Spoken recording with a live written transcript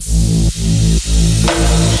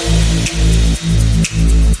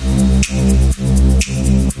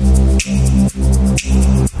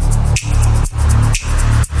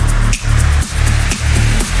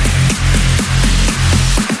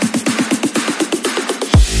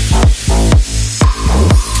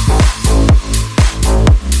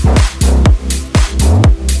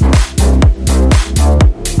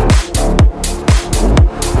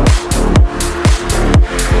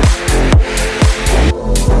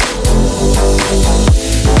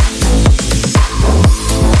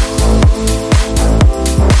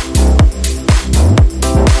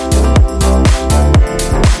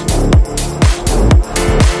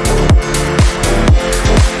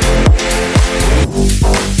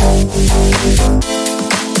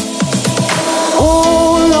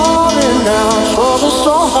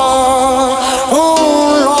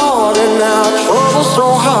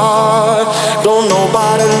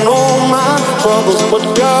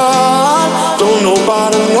but God. Don't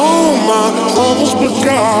nobody know my troubles but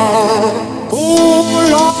God. Oh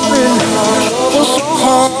Lord, and my troubles so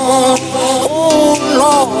hard. Oh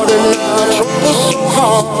Lord, and my troubles so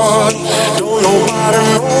hard. Don't nobody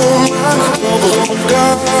know my troubles but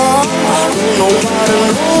God. Don't nobody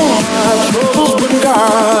know my troubles but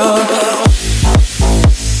God.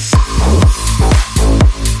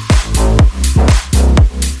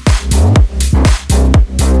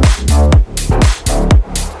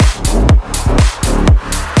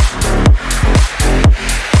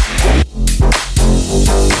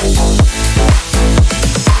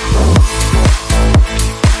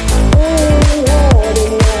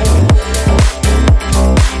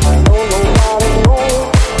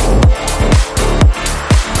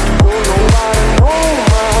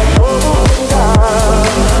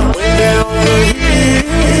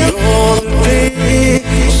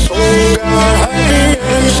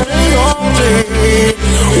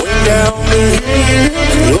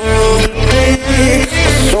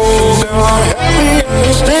 So God, happy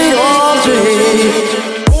and stay all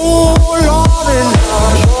day.